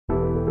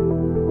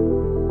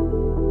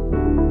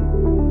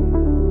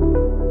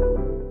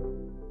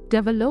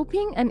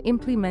Developing and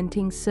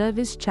implementing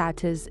service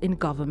charters in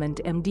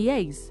government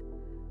MDAs.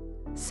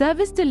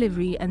 Service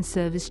delivery and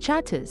service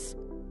charters.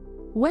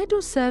 Where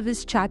do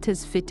service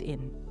charters fit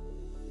in?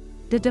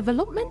 The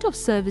development of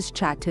service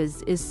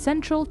charters is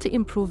central to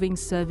improving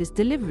service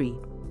delivery.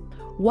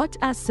 What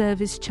are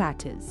service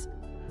charters?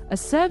 A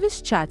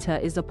service charter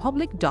is a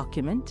public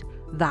document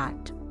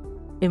that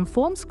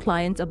informs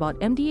clients about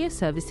MDA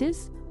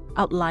services,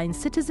 outlines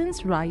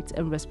citizens' rights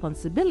and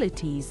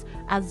responsibilities,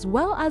 as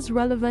well as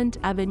relevant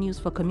avenues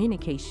for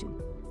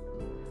communication,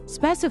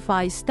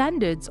 specifies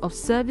standards of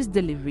service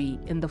delivery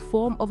in the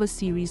form of a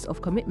series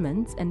of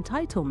commitments,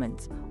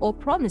 entitlements, or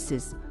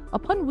promises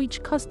upon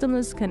which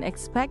customers can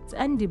expect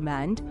and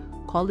demand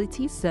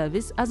quality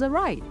service as a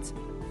right,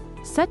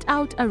 set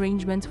out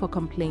arrangements for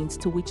complaints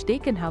to which they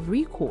can have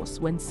recourse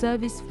when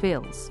service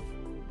fails,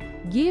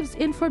 gives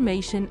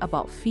information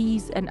about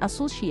fees and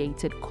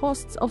associated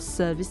costs of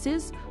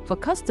services for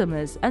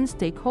customers and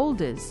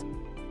stakeholders.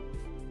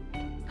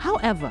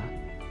 However,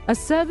 a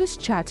service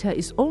charter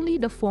is only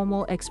the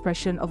formal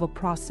expression of a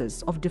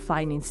process of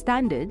defining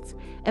standards,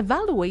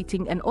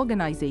 evaluating an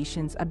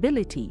organization's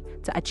ability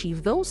to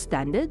achieve those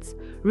standards,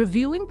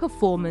 reviewing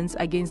performance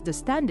against the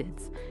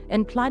standards,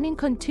 and planning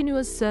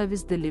continuous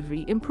service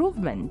delivery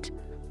improvement.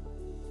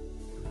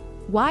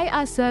 Why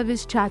are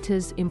service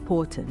charters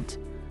important?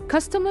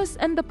 Customers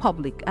and the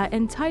public are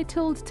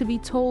entitled to be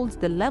told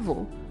the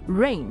level,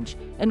 range,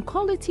 and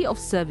quality of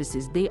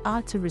services they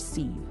are to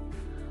receive.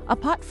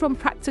 Apart from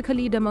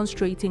practically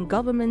demonstrating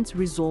government's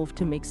resolve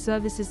to make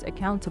services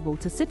accountable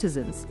to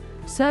citizens,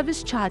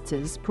 service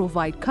charters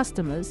provide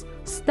customers,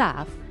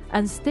 staff,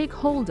 and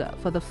stakeholders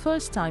for the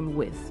first time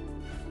with: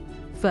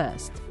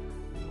 first,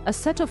 a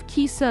set of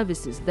key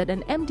services that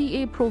an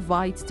MDA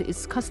provides to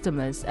its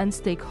customers and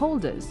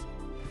stakeholders.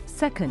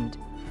 Second,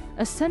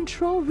 a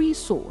central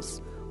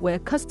resource where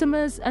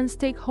customers and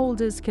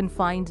stakeholders can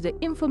find the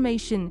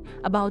information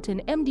about an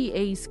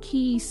MDA's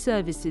key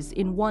services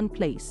in one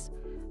place.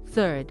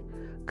 Third,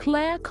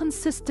 clear,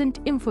 consistent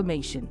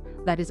information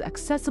that is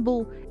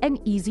accessible and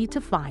easy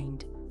to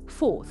find.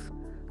 Fourth,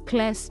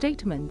 clear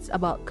statements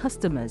about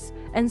customers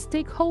and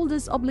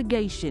stakeholders'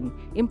 obligation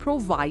in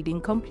providing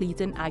complete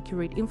and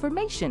accurate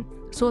information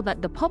so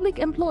that the public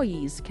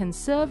employees can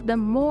serve them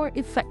more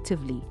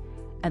effectively,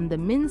 and the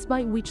means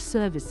by which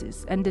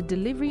services and the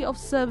delivery of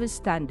service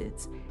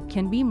standards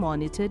can be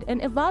monitored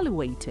and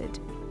evaluated.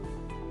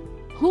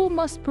 Who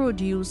must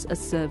produce a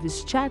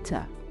service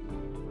charter?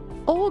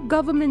 All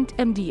government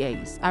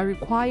MDAs are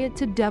required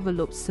to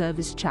develop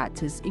service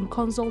charters in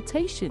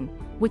consultation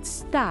with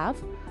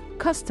staff,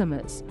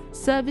 customers,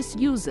 service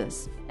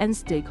users, and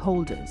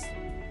stakeholders.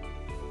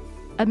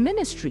 A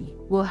ministry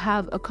will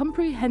have a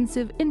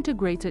comprehensive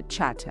integrated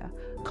charter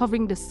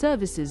covering the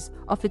services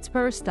of its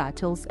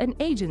parastatals and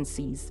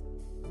agencies.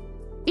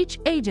 Each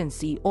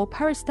agency or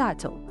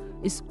parastatal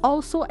is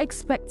also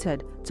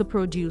expected to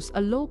produce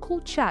a local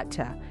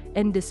charter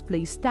and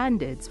display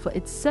standards for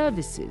its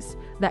services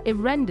that it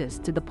renders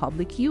to the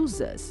public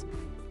users.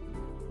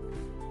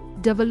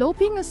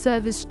 Developing a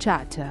service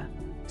charter,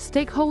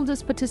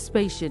 stakeholders'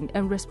 participation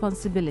and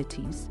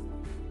responsibilities.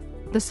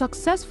 The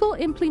successful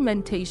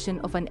implementation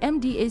of an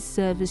MDA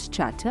service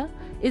charter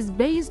is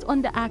based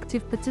on the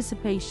active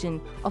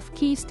participation of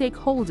key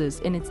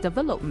stakeholders in its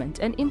development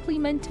and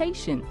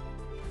implementation.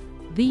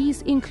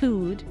 These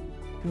include: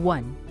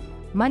 1.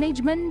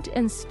 Management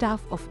and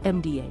staff of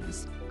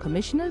MDAs,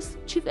 commissioners,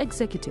 chief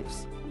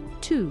executives.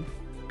 2.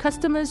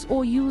 Customers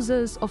or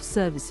users of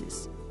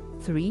services.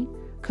 3.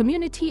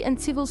 Community and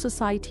civil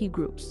society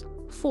groups.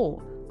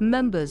 4.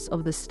 Members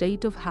of the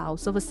State of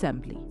House of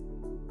Assembly.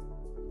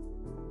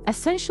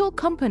 Essential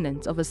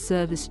components of a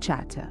service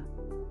charter.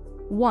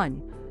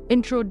 1.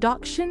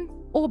 Introduction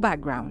or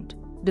background.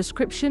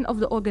 Description of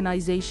the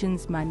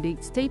organization's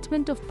mandate,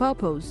 statement of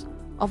purpose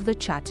of the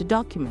charter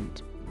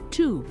document.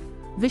 2.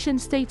 Vision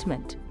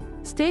statement.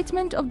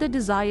 Statement of the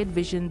desired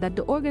vision that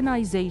the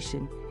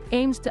organization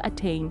aims to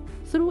attain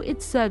through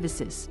its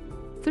services.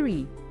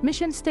 3.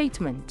 Mission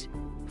statement.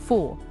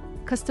 4.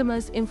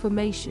 Customers'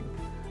 information.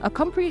 A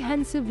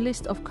comprehensive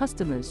list of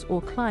customers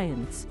or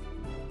clients.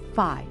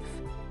 5.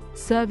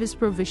 Service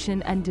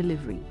provision and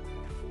delivery.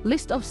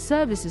 List of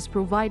services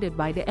provided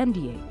by the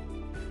MDA.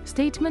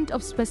 Statement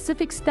of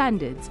specific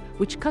standards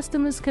which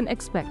customers can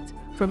expect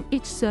from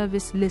each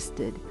service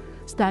listed.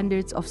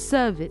 Standards of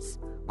service,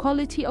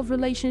 quality of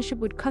relationship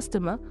with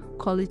customer,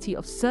 quality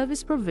of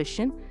service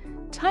provision,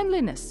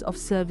 timeliness of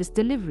service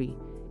delivery,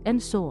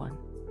 and so on.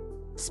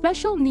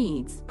 Special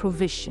needs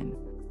provision.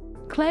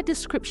 Clear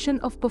description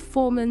of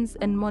performance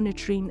and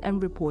monitoring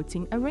and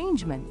reporting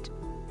arrangement.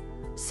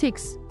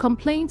 6.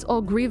 Complaints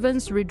or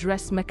grievance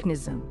redress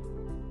mechanism.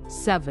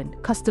 7.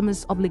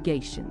 Customers'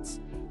 obligations.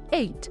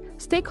 8.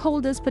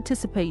 Stakeholders'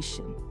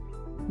 participation.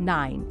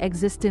 9.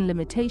 Existing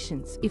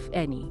limitations, if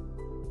any.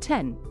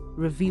 10.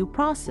 Review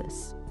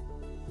process.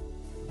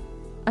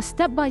 A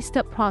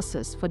step-by-step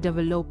process for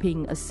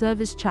developing a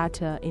service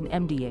charter in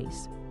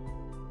MDAs.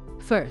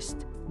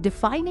 First,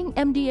 defining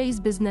MDA's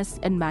business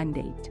and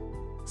mandate.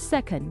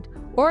 Second,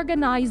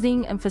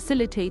 Organizing and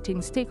facilitating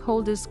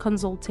stakeholders'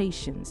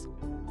 consultations.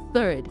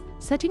 Third,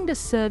 setting the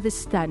service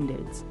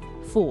standards.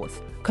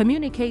 Fourth,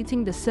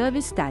 communicating the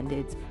service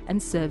standards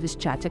and service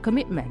charter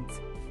commitments.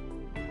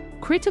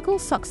 Critical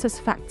success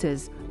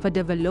factors for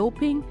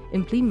developing,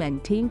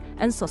 implementing,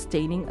 and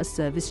sustaining a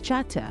service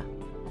charter.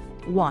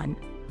 1.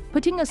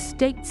 Putting a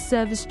state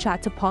service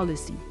charter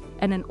policy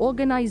and an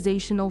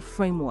organizational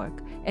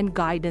framework and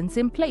guidance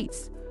in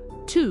place.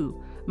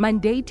 2.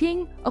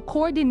 Mandating a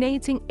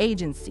coordinating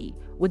agency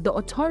with the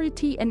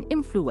authority and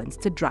influence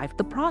to drive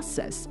the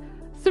process.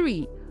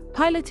 3.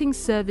 Piloting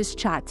service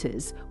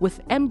charters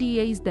with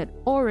MDAs that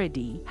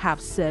already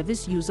have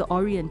service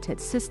user-oriented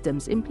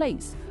systems in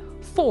place.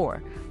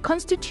 4.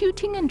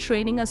 Constituting and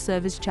training a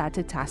service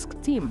charter task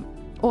team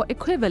or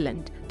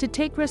equivalent to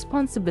take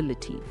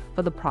responsibility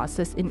for the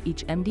process in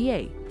each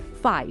MDA.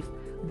 5.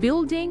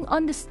 Building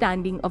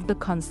understanding of the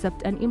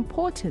concept and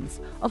importance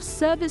of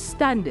service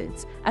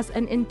standards as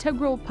an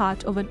integral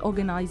part of an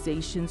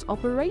organization's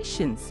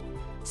operations.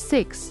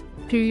 6.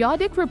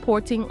 Periodic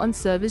reporting on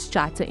service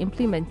charter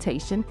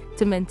implementation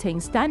to maintain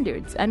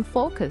standards and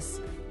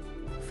focus.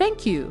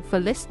 Thank you for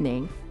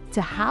listening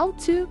to how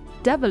to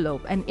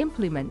develop and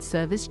implement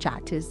service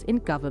charters in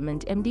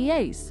government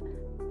MDAs.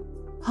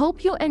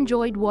 Hope you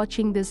enjoyed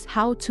watching this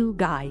how-to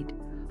guide.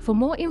 For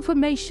more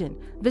information,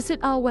 visit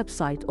our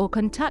website or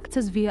contact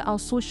us via our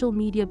social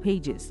media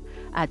pages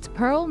at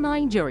Pearl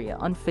Nigeria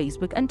on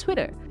Facebook and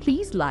Twitter.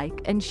 Please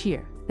like and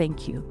share.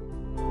 Thank you.